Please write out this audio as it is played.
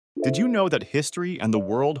Did you know that history and the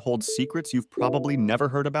world hold secrets you've probably never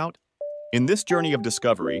heard about? In this journey of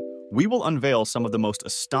discovery, we will unveil some of the most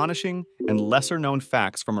astonishing and lesser-known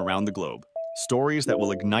facts from around the globe, stories that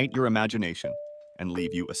will ignite your imagination and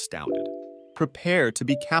leave you astounded. Prepare to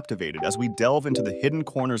be captivated as we delve into the hidden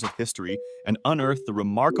corners of history and unearth the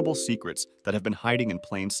remarkable secrets that have been hiding in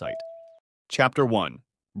plain sight. Chapter 1.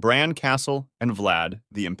 Bran Castle and Vlad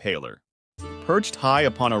the Impaler. Perched high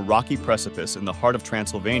upon a rocky precipice in the heart of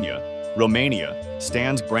Transylvania, Romania,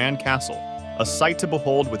 stands Bran Castle, a sight to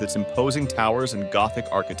behold with its imposing towers and Gothic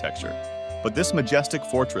architecture. But this majestic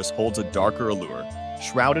fortress holds a darker allure,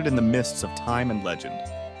 shrouded in the mists of time and legend.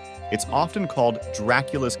 It's often called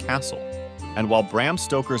Dracula's Castle, and while Bram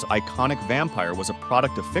Stoker's iconic vampire was a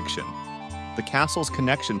product of fiction, the castle's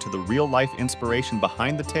connection to the real-life inspiration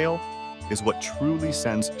behind the tale is what truly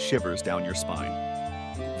sends shivers down your spine.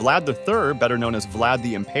 Vlad III, better known as Vlad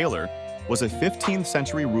the Impaler, was a 15th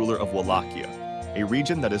century ruler of Wallachia, a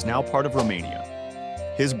region that is now part of Romania.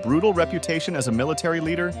 His brutal reputation as a military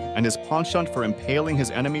leader and his penchant for impaling his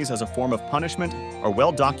enemies as a form of punishment are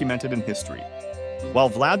well documented in history. While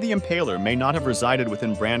Vlad the Impaler may not have resided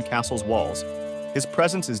within Bran Castle's walls, his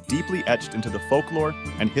presence is deeply etched into the folklore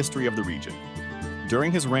and history of the region.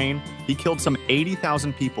 During his reign, he killed some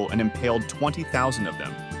 80,000 people and impaled 20,000 of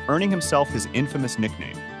them, earning himself his infamous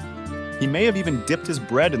nickname. He may have even dipped his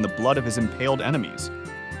bread in the blood of his impaled enemies.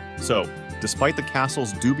 So, despite the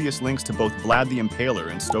castle's dubious links to both Vlad the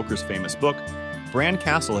Impaler and Stoker's famous book, Bran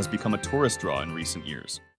Castle has become a tourist draw in recent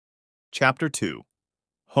years. Chapter 2.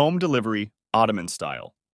 Home Delivery, Ottoman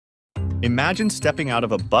Style. Imagine stepping out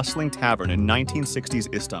of a bustling tavern in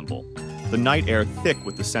 1960s Istanbul, the night air thick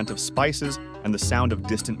with the scent of spices and the sound of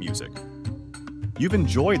distant music. You've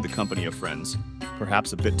enjoyed the company of friends,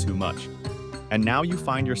 perhaps a bit too much, and now you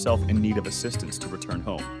find yourself in need of assistance to return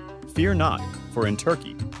home. Fear not, for in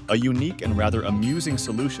Turkey, a unique and rather amusing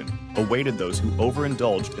solution awaited those who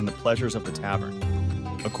overindulged in the pleasures of the tavern.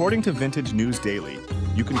 According to Vintage News Daily,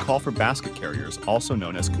 you can call for basket carriers, also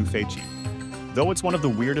known as küfeci. Though it's one of the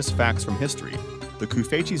weirdest facts from history, the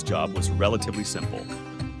küfeci's job was relatively simple.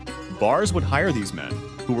 Bars would hire these men,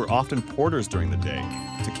 who were often porters during the day,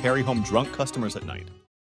 to carry home drunk customers at night.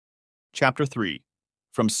 Chapter 3.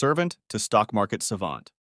 From Servant to Stock Market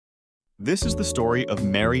Savant. This is the story of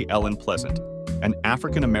Mary Ellen Pleasant, an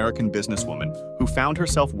African-American businesswoman who found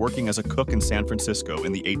herself working as a cook in San Francisco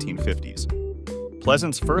in the 1850s.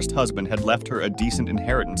 Pleasant's first husband had left her a decent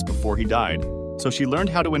inheritance before he died, so she learned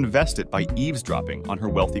how to invest it by eavesdropping on her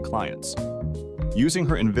wealthy clients. Using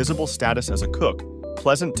her invisible status as a cook,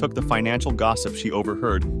 Pleasant took the financial gossip she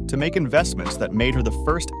overheard to make investments that made her the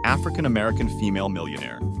first African-American female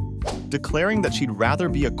millionaire. Declaring that she'd rather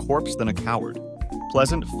be a corpse than a coward,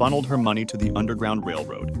 Pleasant funneled her money to the Underground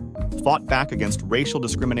Railroad, fought back against racial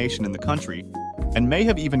discrimination in the country, and may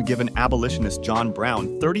have even given abolitionist John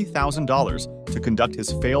Brown $30,000 to conduct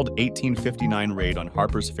his failed 1859 raid on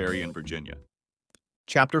Harper's Ferry in Virginia.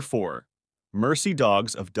 Chapter 4. Mercy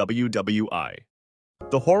Dogs of WWI.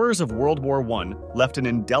 The horrors of World War I left an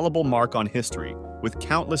indelible mark on history, with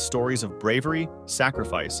countless stories of bravery,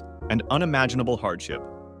 sacrifice, and unimaginable hardship.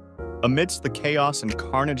 Amidst the chaos and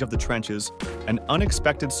carnage of the trenches, an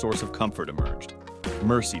unexpected source of comfort emerged: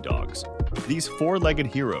 mercy dogs. These four-legged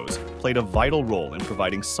heroes played a vital role in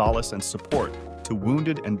providing solace and support to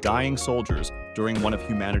wounded and dying soldiers during one of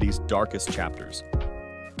humanity's darkest chapters.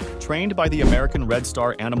 Trained by the American Red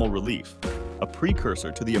Star Animal Relief, a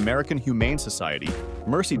precursor to the American Humane Society,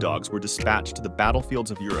 mercy dogs were dispatched to the battlefields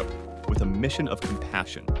of Europe with a mission of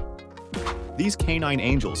compassion. These canine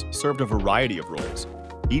angels served a variety of roles,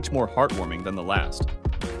 each more heartwarming than the last.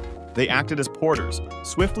 They acted as porters,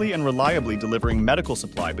 swiftly and reliably delivering medical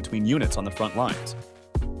supply between units on the front lines.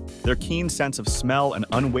 Their keen sense of smell and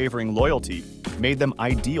unwavering loyalty made them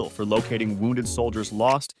ideal for locating wounded soldiers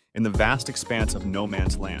lost in the vast expanse of no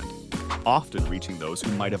man's land, often reaching those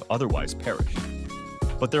who might have otherwise perished.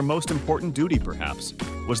 But their most important duty, perhaps,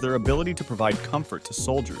 was their ability to provide comfort to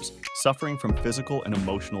soldiers suffering from physical and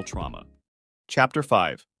emotional trauma. Chapter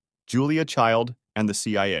 5. Julia Child and the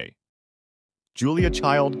CIA. Julia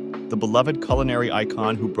Child, the beloved culinary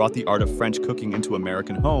icon who brought the art of French cooking into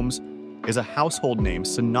American homes, is a household name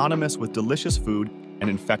synonymous with delicious food and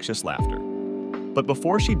infectious laughter. But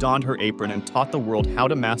before she donned her apron and taught the world how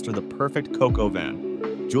to master the perfect coq au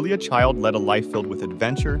vin, Julia Child led a life filled with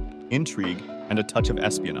adventure, intrigue, and a touch of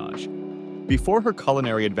espionage. Before her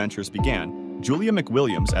culinary adventures began, Julia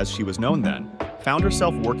McWilliams, as she was known then, found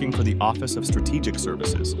herself working for the Office of Strategic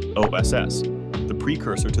Services, OSS, the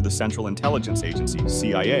precursor to the Central Intelligence Agency,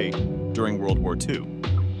 CIA, during World War II.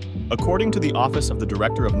 According to the Office of the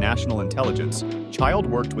Director of National Intelligence, Child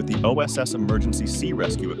worked with the OSS Emergency Sea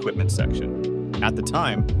Rescue Equipment Section. At the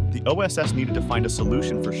time, the OSS needed to find a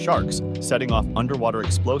solution for sharks setting off underwater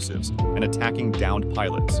explosives and attacking downed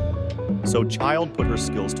pilots. So Child put her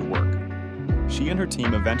skills to work. She and her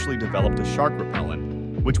team eventually developed a shark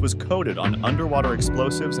repellent, which was coated on underwater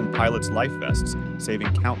explosives and pilots' life vests,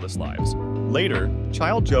 saving countless lives. Later,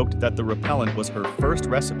 Child joked that the repellent was her first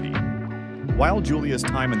recipe. While Julia's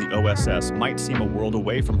time in the OSS might seem a world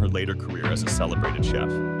away from her later career as a celebrated chef,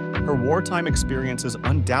 her wartime experiences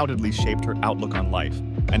undoubtedly shaped her outlook on life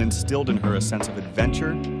and instilled in her a sense of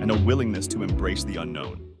adventure and a willingness to embrace the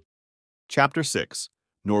unknown. Chapter 6: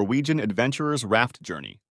 Norwegian Adventurer's Raft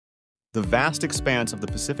Journey. The vast expanse of the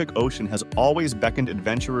Pacific Ocean has always beckoned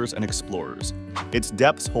adventurers and explorers, its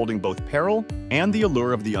depths holding both peril and the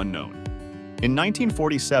allure of the unknown. In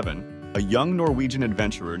 1947, a young Norwegian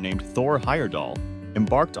adventurer named Thor Heyerdahl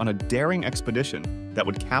embarked on a daring expedition that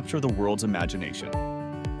would capture the world's imagination.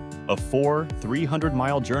 A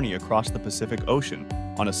 300-mile journey across the Pacific Ocean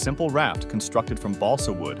on a simple raft constructed from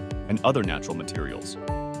balsa wood and other natural materials.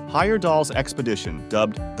 Heyerdahl's expedition,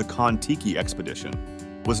 dubbed the Kon-Tiki expedition,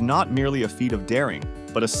 was not merely a feat of daring,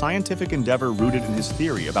 but a scientific endeavor rooted in his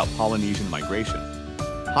theory about Polynesian migration.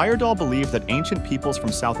 Heyerdahl believed that ancient peoples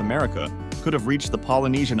from South America could have reached the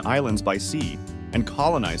Polynesian islands by sea and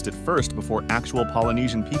colonized it first before actual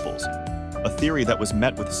Polynesian peoples, a theory that was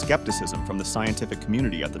met with skepticism from the scientific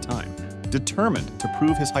community at the time. Determined to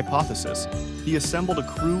prove his hypothesis, he assembled a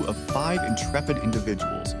crew of 5 intrepid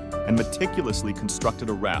individuals and meticulously constructed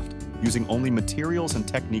a raft using only materials and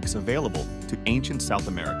techniques available to ancient South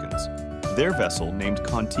Americans. Their vessel, named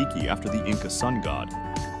Kon-Tiki after the Inca sun god,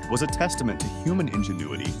 was a testament to human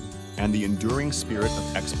ingenuity and the enduring spirit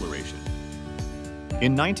of exploration.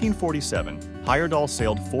 In 1947, Heyerdahl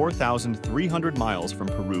sailed 4,300 miles from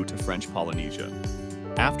Peru to French Polynesia.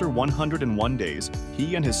 After 101 days,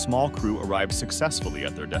 he and his small crew arrived successfully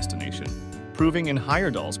at their destination, proving in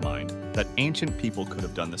Heyerdahl's mind that ancient people could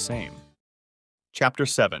have done the same. Chapter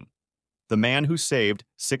 7: The Man Who Saved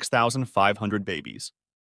 6,500 Babies.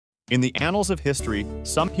 In the annals of history,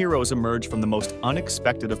 some heroes emerge from the most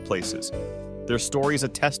unexpected of places. Their stories a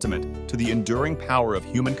testament to the enduring power of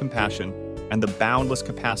human compassion and the boundless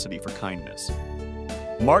capacity for kindness.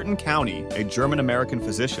 Martin County, a German-American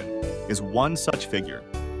physician, is one such figure.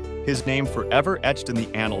 His name forever etched in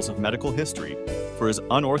the annals of medical history for his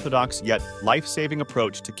unorthodox yet life-saving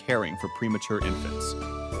approach to caring for premature infants.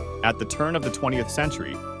 At the turn of the 20th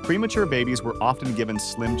century, premature babies were often given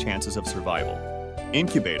slim chances of survival.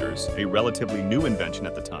 Incubators, a relatively new invention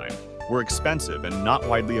at the time, were expensive and not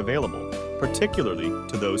widely available, particularly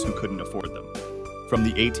to those who couldn't afford them. From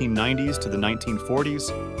the 1890s to the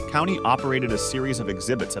 1940s, County operated a series of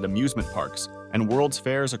exhibits at amusement parks and World's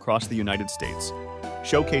Fairs across the United States,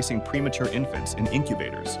 showcasing premature infants in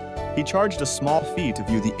incubators. He charged a small fee to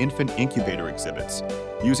view the infant incubator exhibits,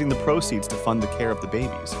 using the proceeds to fund the care of the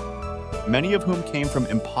babies, many of whom came from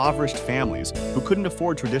impoverished families who couldn't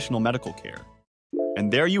afford traditional medical care.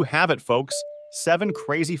 And there you have it, folks, 7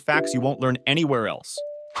 crazy facts you won't learn anywhere else.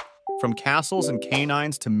 From castles and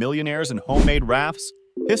canines to millionaires and homemade rafts,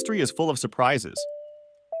 history is full of surprises.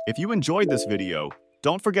 If you enjoyed this video,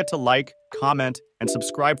 don't forget to like, comment, and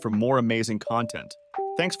subscribe for more amazing content.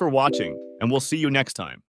 Thanks for watching, and we'll see you next time.